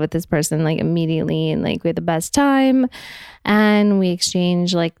in love with this person like immediately. And like we had the best time. And we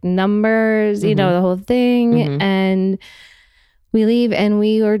exchanged like numbers, you know, the whole thing. And we leave and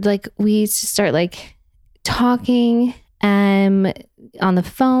we used to start like talking on the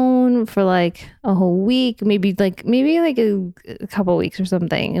phone for like a whole week, maybe like a couple weeks or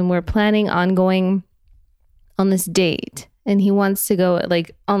something. And we're planning on going on this date. And he wants to go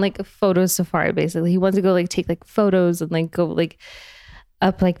like on like a photo safari, basically. He wants to go like take like photos and like go like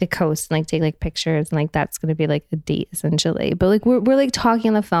up like the coast and like take like pictures and like that's gonna be like a date essentially. But like we're like talking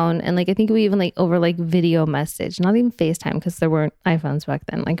on the phone and like I think we even like over like video message, not even FaceTime because there weren't iPhones back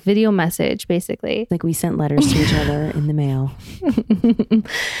then, like video message basically. Like we sent letters to each other in the mail.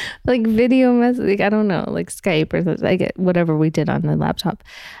 Like video message, like I don't know, like Skype or something, like whatever we did on the laptop.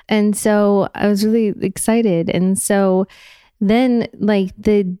 And so I was really excited. And so then like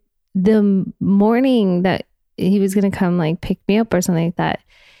the morning that he was going to come like pick me up or something like that,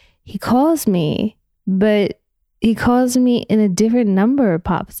 he calls me, but he calls me and a different number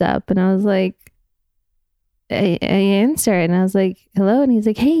pops up, and I was like, I answer it, and I was like, hello, and he's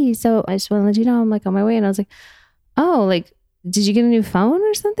like, hey, so I just want to let you know I'm like on my way, and I was like, oh, like, did you get a new phone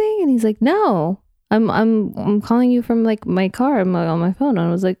or something? And he's like, no, I'm calling you from like my car. I'm like, on my phone. And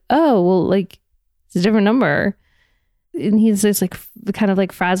I was like, oh, well, like it's a different number. And he's just like kind of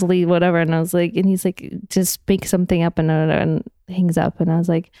like frazzly, whatever. And I was like, and he's like, just make something up and hangs up. And I was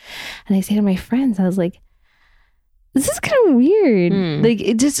like, and I say to my friends, I was like, this is kind of weird. Like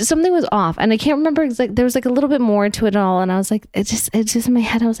it just, something was off. And I can't remember exactly, there was like a little bit more to it all. And I was like, it just in my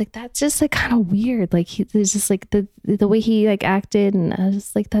head, I was like, that's just like kind of weird. Like there's just like the way he like acted. And I was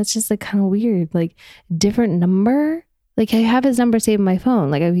just like, that's just like kind of weird. Like different number. Like I have his number saved in my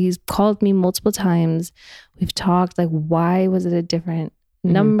phone. Like he's called me multiple times. We've talked like, why was it a different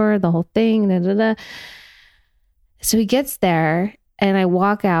number? The whole thing. Da, da, da. So he gets there. And I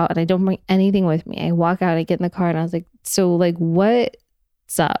walk out and I don't bring anything with me. I walk out, I get in the car and I was like, so like,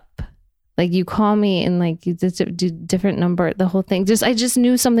 what's up? Like you call me and like you just do different number, the whole thing. I just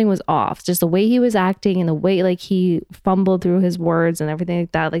knew something was off. Just the way he was acting and the way like he fumbled through his words and everything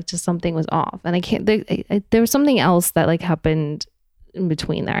like that. Like just something was off. And I can't, there was something else that like happened in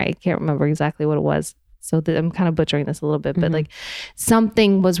between there. I can't remember exactly what it was. So I'm kind of butchering this a little bit, but like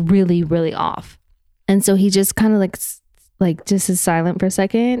something was really, really off. And so he just kind of like just is silent for a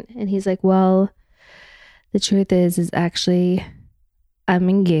second. And he's like, well, the truth is actually I'm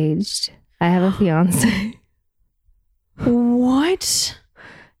engaged. I have a fiance. What?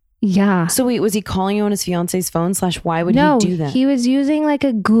 Yeah. So wait, was he calling you on his fiance's phone / why would he do that? He was using like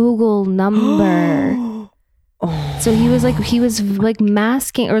a Google number. So he was like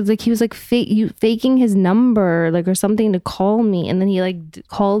masking, or like he was like faking his number, like or something to call me. And then he like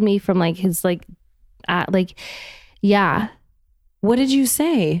called me from like his yeah. What did you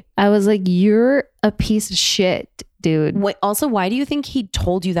say? I was like, you're a piece of shit, dude. Wait, also, why do you think he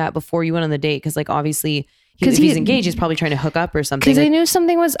told you that before you went on the date? Because like obviously, if he's engaged, he's probably trying to hook up or something. Because I knew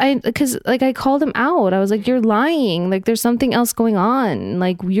something was, because like I called him out. I was like, you're lying. Like there's something else going on.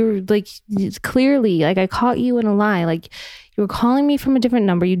 Like you're like, clearly, like I caught you in a lie. Like you were calling me from a different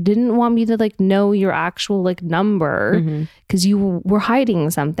number. You didn't want me to like know your actual like number because you were hiding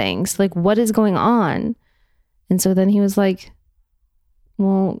something. So like, what is going on? And so then he was like,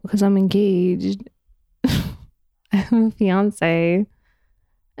 well, because I'm engaged. I have a fiance.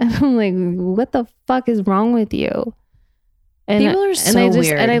 And I'm like, what the fuck is wrong with you? And people are so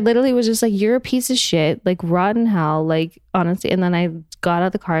weird. And I literally was just like, you're a piece of shit, like rotten hell, like honestly. And then I got out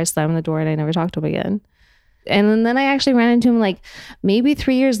of the car, slammed the door, and I never talked to him again. And then I actually ran into him like maybe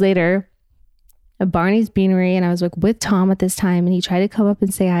 3 years later at Barney's Beanery. And I was like with Tom at this time. And he tried to come up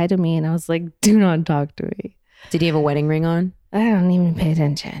and say hi to me. And I was like, do not talk to me. Did he have a wedding ring on? I don't even pay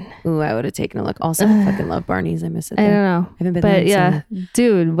attention. Ooh, I would have taken a look. Also, I fucking love Barney's. I miss it there. I don't know. I haven't been but there. Yeah,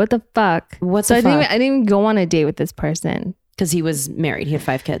 dude, what the fuck? What so the fuck? I didn't even go on a date with this person. Because he was married. He had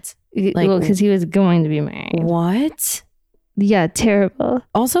 5 kids. Like, well, because he was going to be married. What? Yeah, terrible.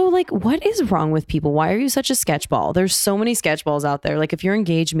 Also, like, what is wrong with people? Why are you such a sketchball? There's so many sketchballs out there. Like, if you're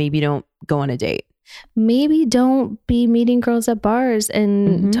engaged, maybe don't go on a date. Maybe don't be meeting girls at bars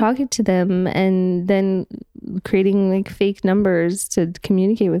and talking to them and then creating like fake numbers to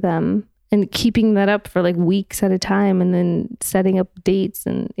communicate with them and keeping that up for like weeks at a time and then setting up dates.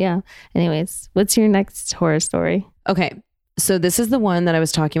 And yeah. Anyways, what's your next horror story? Okay. So this is the one that I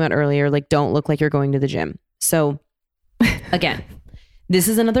was talking about earlier. Like, don't look like you're going to the gym. So again, this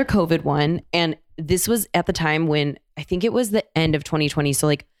is another COVID one. And this was at the time when I think it was the end of 2020. So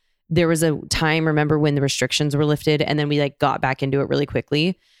like, there was a time, remember, when the restrictions were lifted and then we like got back into it really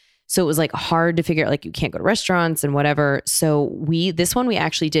quickly. So it was like hard to figure out, like you can't go to restaurants and whatever. So this one we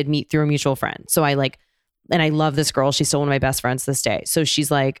actually did meet through a mutual friend. So I love this girl. She's still one of my best friends to this day. So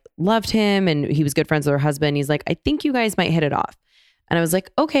she's like, loved him and he was good friends with her husband. He's like, I think you guys might hit it off. And I was like,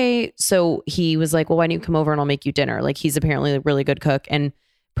 okay. So he was like, well, why don't you come over and I'll make you dinner? Like he's apparently a really good cook. And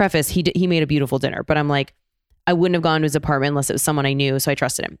preface, he made a beautiful dinner, but I'm like, I wouldn't have gone to his apartment unless it was someone I knew. So I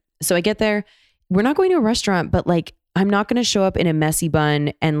trusted him. So I get there. We're not going to a restaurant, but like, I'm not going to show up in a messy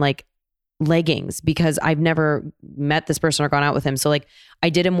bun and like leggings because I've never met this person or gone out with him. So like,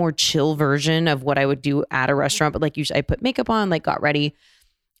 I did a more chill version of what I would do at a restaurant. But like, usually I put makeup on, like got ready.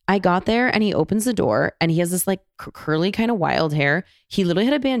 I got there and he opens the door and he has this like curly kind of wild hair. He literally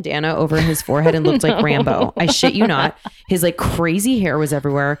had a bandana over his forehead and looked like Rambo. I shit you not. His like crazy hair was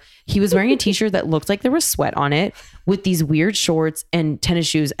everywhere. He was wearing a t-shirt that looked like there was sweat on it with these weird shorts and tennis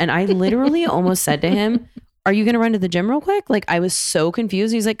shoes. And I literally almost said to him, are you going to run to the gym real quick? Like I was so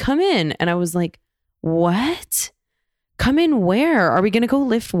confused. He's like, come in. And I was like, what? Come in where? Are we going to go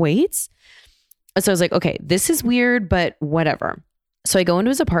lift weights? So I was like, okay, this is weird, but whatever. So I go into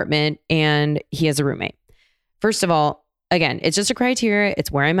his apartment and he has a roommate. First of all, again, it's just a criteria.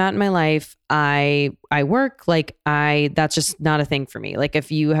 It's where I'm at in my life. I work that's just not a thing for me. Like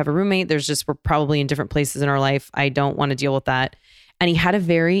if you have a roommate, we're probably in different places in our life. I don't want to deal with that. And he had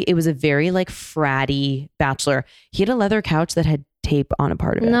it was a very like fratty bachelor. He had a leather couch that had tape on a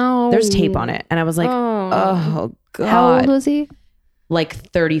part of it. No. There's tape on it. And I was like, oh God. How old was he? Like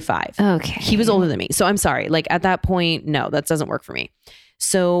 35. Okay. He was older than me. So I'm sorry. Like at that point, no, that doesn't work for me.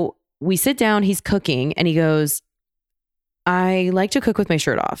 So we sit down, he's cooking and he goes, I like to cook with my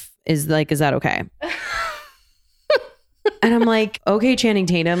shirt off. Is that okay? And I'm like, okay, Channing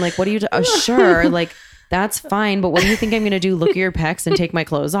Tatum. Like, what do you, sure. Like, that's fine. But what do you think I'm going to do? Look at your pecs and take my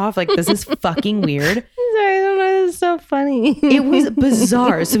clothes off? Like, this is fucking weird. Sorry, I don't know. This is so funny. It was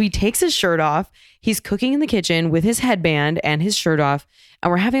bizarre. So he takes his shirt off. He's cooking in the kitchen with his headband and his shirt off.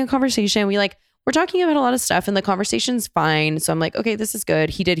 And we're having a conversation. We're talking about a lot of stuff and the conversation's fine. So I'm like, okay, this is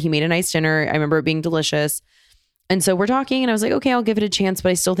good. He made a nice dinner. I remember it being delicious. And so we're talking and I was like, okay, I'll give it a chance. But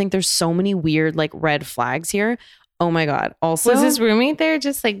I still think there's so many weird like red flags here. Oh my God. Also, was his roommate there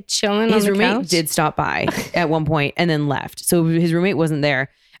just like chilling on the couch? His roommate did stop by at one point and then left. So his roommate wasn't there.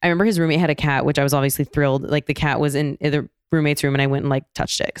 I remember his roommate had a cat, which I was obviously thrilled. Like the cat was in the roommate's room and I went and like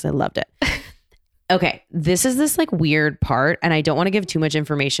touched it because I loved it. Okay. This is this like weird part. And I don't want to give too much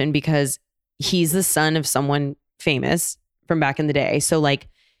information because he's the son of someone famous from back in the day. So like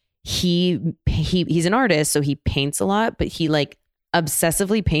he's an artist. So he paints a lot, but he like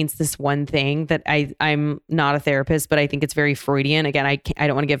obsessively paints this one thing that I'm not a therapist, but I think it's very Freudian. Again, I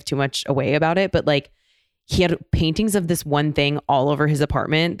don't want to give too much away about it, but like he had paintings of this one thing all over his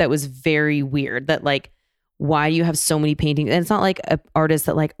apartment that was very weird. That like, why do you have so many paintings? And it's not like an artist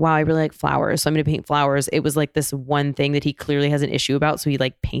that like, wow, I really like flowers, so I'm going to paint flowers. It was like this one thing that he clearly has an issue about. So he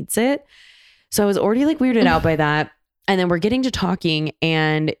like paints it. So I was already like weirded out by that. And then we're getting to talking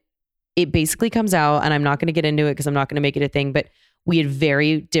and it basically comes out, and I'm not going to get into it because I'm not going to make it a thing, but we had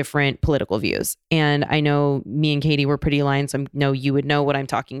very different political views. And I know me and Katie were pretty aligned. So I know you would know what I'm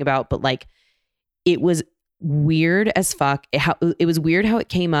talking about, but like, it was weird as fuck. It was weird how it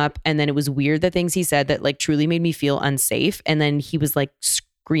came up. And then it was weird the things he said that like truly made me feel unsafe. And then he was like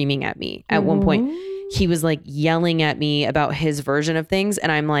screaming at me at one point. He was like yelling at me about his version of things.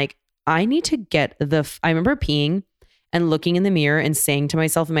 And I'm like, I need to get I remember peeing and looking in the mirror and saying to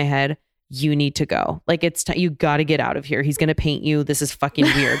myself in my head, you need to go. Like it's you got to get out of here. He's going to paint you. This is fucking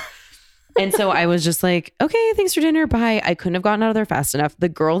weird. And so I was just like, okay, thanks for dinner. Bye. I couldn't have gotten out of there fast enough. The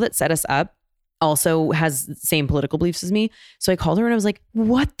girl that set us up also has the same political beliefs as me. So I called her and I was like,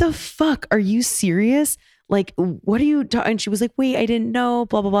 what the fuck? Are you serious? Like, what are you talking? And she was like, wait, I didn't know,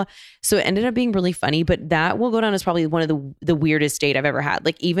 blah, blah, blah. So it ended up being really funny, but that will go down as probably one of the weirdest date I've ever had.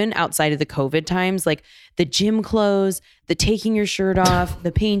 Like even outside of the COVID times, like the gym clothes, the taking your shirt off,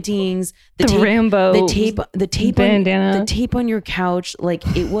 the paintings, the tape, Rambo, the tape bandana, the tape on your couch. Like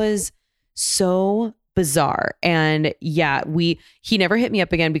it was so bizarre. And yeah, he never hit me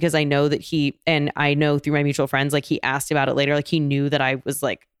up again because I know that and I know through my mutual friends, like he asked about it later. Like he knew that I was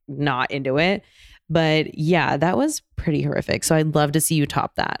like not into it. But yeah, that was pretty horrific. So I'd love to see you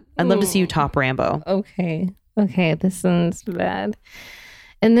top that. I'd love to see you top Rambo. Okay. This one's bad.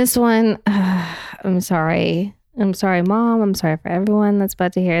 And this one, I'm sorry. I'm sorry, Mom. I'm sorry for everyone that's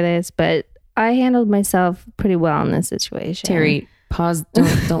about to hear this, but I handled myself pretty well in this situation. Terry, pause.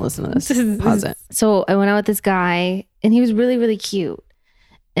 Don't listen to this. Pause it. So I went out with this guy and he was really, really cute.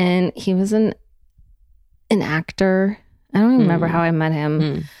 And he was an actor. I don't even remember how I met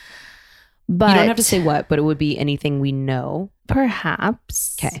him. But you don't have to say what, but it would be anything we know.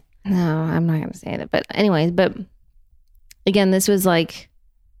 Perhaps. Okay. No, I'm not going to say that. But anyways, but again, this was like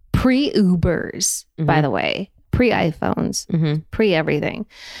pre-Ubers, by the way, pre-iPhones, pre-everything.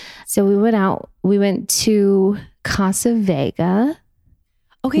 So we went out. We went to Casa Vega.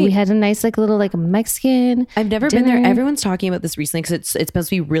 Okay. We had a nice like little like Mexican I've never dinner. been there. Everyone's talking about this recently because it's supposed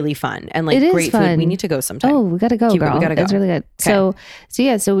to be really fun and like It is great fun. food. We need to go sometime. Oh, we gotta go, girl. We gotta go. It's really good.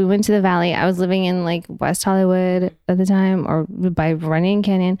 Okay. So we went to the Valley. I was living in like West Hollywood at the time, or by Runyon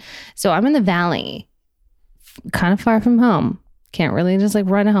Canyon. So I'm in the Valley, kind of far from home. Can't really just like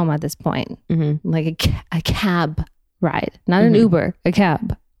run home at this point. Like a cab ride, not an Uber, a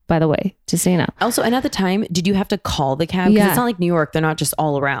cab. By the way, just so you know. Also, and at the time, did you have to call the cab? Because it's not like New York. They're not just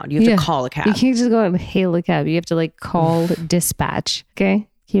all around. You have to call a cab. You can't just go and hail a cab. You have to like call dispatch. Okay.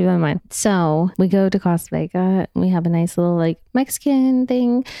 Keep that in mind. So we go to Casa Vega. We have a nice little like Mexican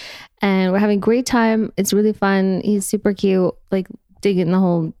thing and we're having a great time. It's really fun. He's super cute. Like digging the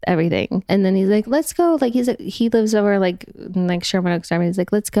whole everything. And then he's like, let's go. Like he lives over like Sherman Oaks. He's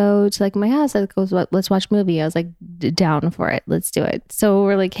like, let's go to like my house. Let's watch a movie. I was like, down for it. Let's do it. So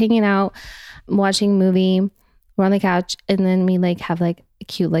we're like hanging out, watching a movie. We're on the couch, and then we like have like a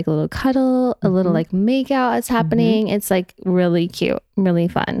cute like little cuddle, a little like make out is happening. It's like really cute, really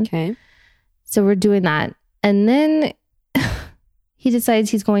fun. Okay. So we're doing that. And then he decides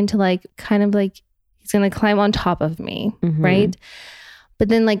he's going to like kind of like he's going to climb on top of me, right? But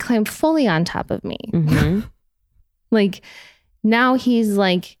then like climb fully on top of me. Like now he's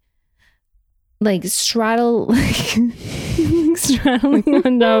like straddling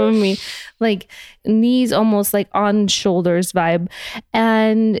on top of me, like knees almost like on shoulders vibe.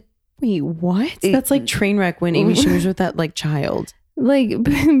 And wait, what? That's like train wreck when Amy Schumer's with that like child. Like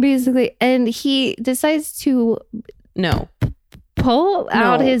basically, and he decides to pull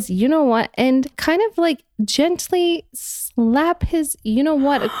out his you know what and kind of like gently slap his you know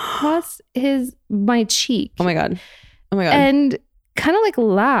what across my cheek. Oh my god. And kind of like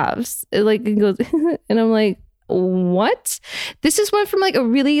laughs, like it goes and I'm like, what? This just went from like a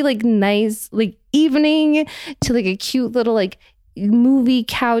really like nice like evening to like a cute little like movie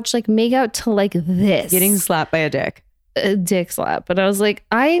couch like make out to like this getting slapped by a dick slap. But I was like,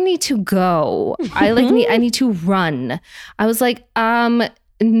 I need to go. I need to run. I was like,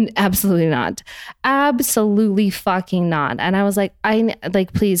 absolutely not. Absolutely fucking not. And I was like,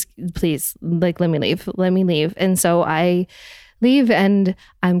 please, like, let me leave. And so I leave and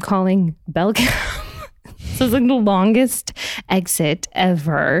I'm calling bell cab. So it's like the longest exit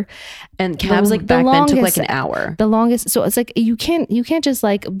ever. And cabs like back then took like an hour. The longest. So it's like you can't just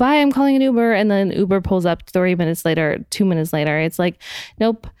like, bye, I'm calling an Uber, and then Uber pulls up 3 minutes later, 2 minutes later. It's like,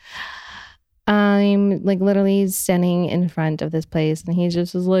 nope. I'm like literally standing in front of this place, and he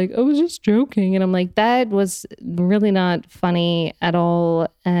just was like, I was just joking. And I'm like, that was really not funny at all,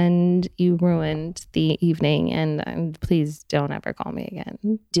 and you ruined the evening, and please don't ever call me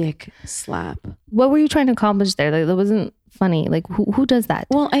again. Dick slap. What were you trying to accomplish there? Like, that wasn't funny. Like, who does that?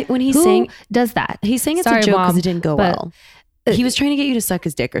 Well, when he's who saying does that, he's saying it's a joke because it didn't go well. He was trying to get you to suck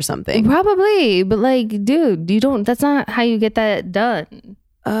his dick or something. Probably, but like, dude, you don't. That's not how you get that done.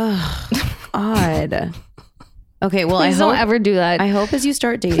 Ugh. Odd. Okay, well, please don't ever do that. I hope as you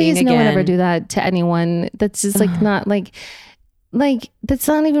start dating please again. no one ever do that to anyone. That's just like not like that's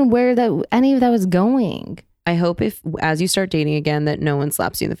not even where that any of that was going. I hope as you start dating again that no one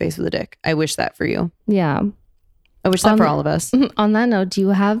slaps you in the face with a dick. I wish that for you. Yeah. I wish that for all of us. On that note, do you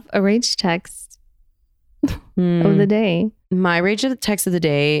have a rage text of the day? My rage text of the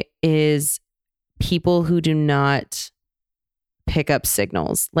day is people who do not pick up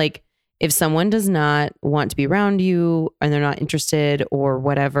signals. Like, if someone does not want to be around you and they're not interested or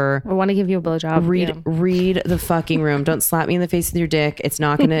whatever, or want to give you a blowjob, read the fucking room. Don't slap me in the face with your dick. It's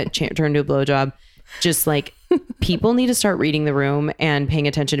not going to turn to a blowjob. Just like, people need to start reading the room and paying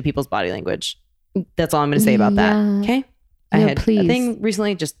attention to people's body language. That's all I'm going to say about that. Okay. I had a thing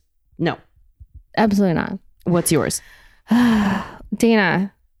recently. Just no. Absolutely not. What's yours?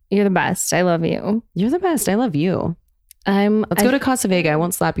 Dana, you're the best. I love you. You're the best. I love you. Let's go to Casa Vega. I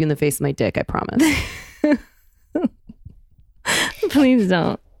won't slap you in the face with my dick. I promise. Please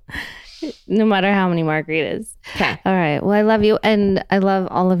don't. No matter how many margaritas. Okay. All right. Well, I love you. And I love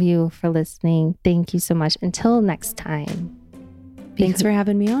all of you for listening. Thank you so much. Until next time. Thanks for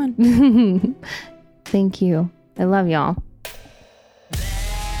having me on. Thank you. I love y'all.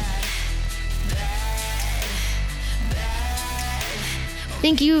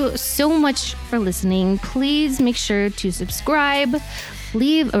 Thank you so much for listening. Please make sure to subscribe,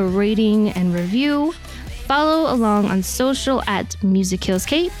 leave a rating and review, follow along on social at Music Kills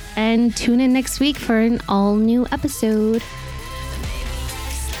Kate, and tune in next week for an all new episode.